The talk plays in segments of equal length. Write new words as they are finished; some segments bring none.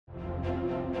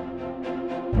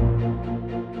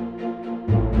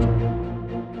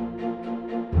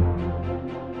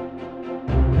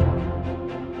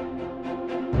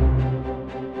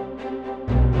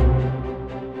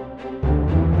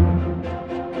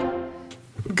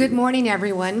Good morning,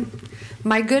 everyone.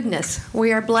 My goodness,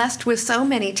 we are blessed with so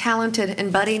many talented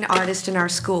and budding artists in our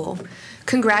school.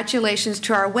 Congratulations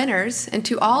to our winners and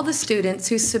to all the students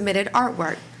who submitted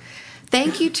artwork.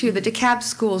 Thank you to the DeKalb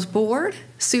Schools Board,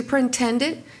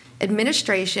 Superintendent,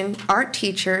 Administration, art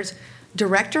teachers,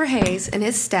 Director Hayes and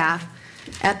his staff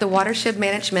at the Watershed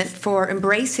Management for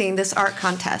embracing this art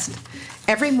contest.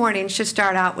 Every morning should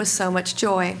start out with so much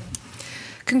joy.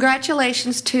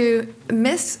 Congratulations to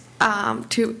Miss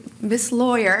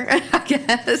Lawyer, I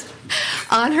guess,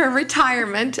 on her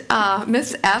retirement.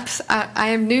 Miss Epps, I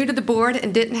am new to the board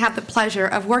and didn't have the pleasure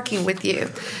of working with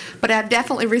you, but I've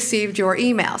definitely received your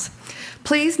emails.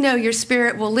 Please know your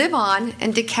spirit will live on,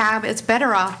 and DeKalb is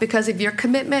better off because of your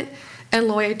commitment and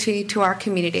loyalty to our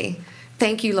community.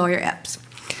 Thank you, Lawyer Epps.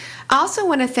 I also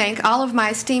want to thank all of my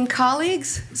esteemed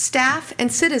colleagues, staff,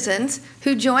 and citizens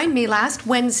who joined me last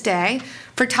Wednesday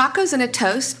for tacos and a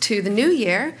toast to the new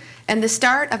year and the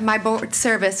start of my board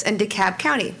service in DeKalb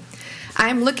County. I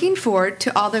am looking forward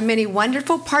to all the many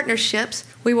wonderful partnerships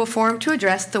we will form to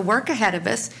address the work ahead of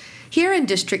us here in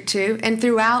District 2 and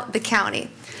throughout the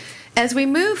county. As we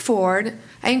move forward,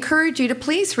 I encourage you to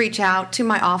please reach out to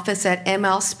my office at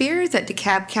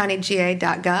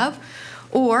mlspears@DeKalbCountyGA.gov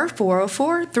or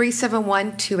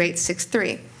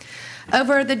 404-371-2863.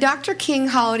 Over the Dr. King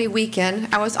holiday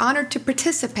weekend, I was honored to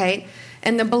participate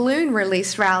in the balloon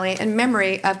release rally in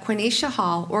memory of Quenisha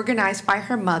Hall, organized by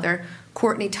her mother,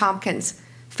 Courtney Tompkins,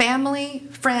 family,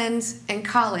 friends, and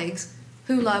colleagues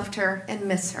who loved her and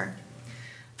miss her.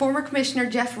 Former Commissioner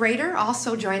Jeff Rader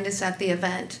also joined us at the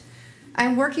event.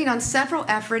 I'm working on several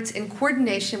efforts in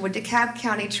coordination with DeKalb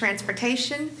County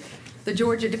Transportation, the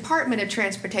Georgia Department of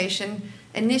Transportation,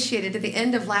 initiated at the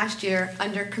end of last year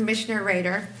under Commissioner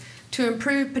Rader to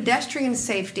improve pedestrian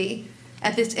safety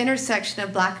at this intersection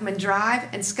of Blackman Drive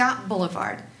and Scott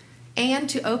Boulevard, and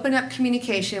to open up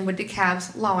communication with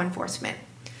DeKalb's law enforcement.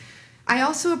 I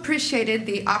also appreciated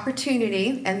the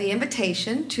opportunity and the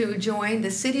invitation to join the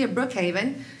City of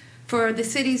Brookhaven for the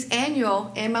city's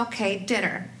annual MLK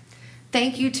dinner.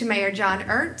 Thank you to Mayor John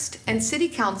Ernst and City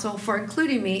Council for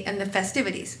including me in the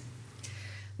festivities.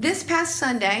 This past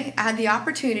Sunday, I had the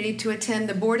opportunity to attend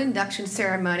the board induction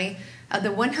ceremony of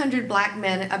the 100 Black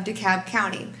Men of DeKalb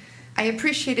County. I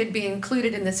appreciated being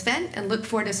included in this event and look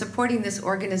forward to supporting this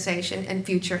organization in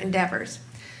future endeavors.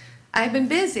 I've been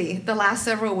busy the last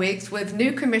several weeks with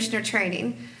new commissioner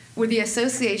training with the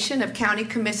Association of County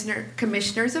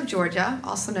Commissioners of Georgia,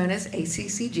 also known as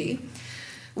ACCG,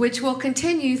 which will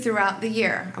continue throughout the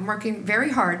year. I'm working very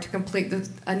hard to complete the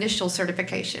initial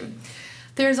certification.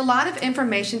 There's a lot of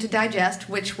information to digest,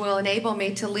 which will enable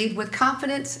me to lead with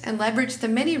confidence and leverage the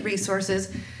many resources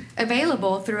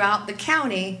available throughout the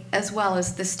county as well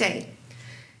as the state.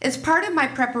 As part of my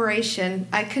preparation,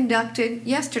 I conducted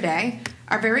yesterday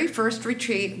our very first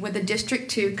retreat with the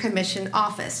District 2 Commission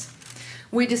office.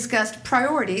 We discussed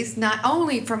priorities not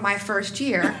only for my first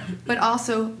year, but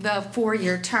also the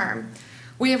 4-year term.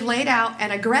 We have laid out an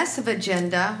aggressive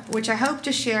agenda, which I hope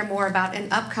to share more about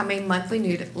in upcoming monthly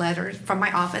newsletters from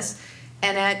my office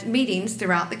and at meetings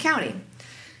throughout the county.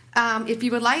 If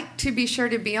you would like to be sure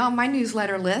to be on my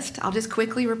newsletter list, I'll just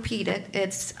quickly repeat it.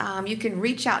 It's you can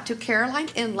reach out to Caroline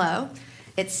Enloe.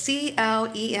 It's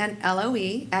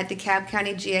CLENLOE at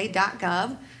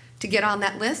DeKalbCountyGA.gov to get on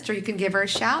that list, or you can give her a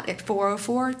shout at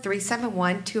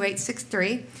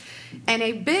 404-371-2863. And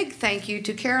a big thank you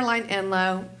to Caroline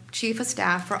Enloe, Chief of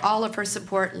Staff, for all of her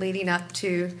support leading up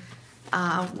to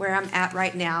where I'm at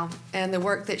right now and the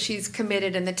work that she's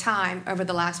committed and the time over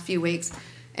the last few weeks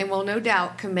and will no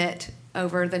doubt commit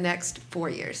over the next 4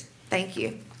 years. Thank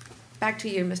you. Back to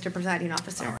you, Mr. Presiding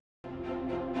Officer.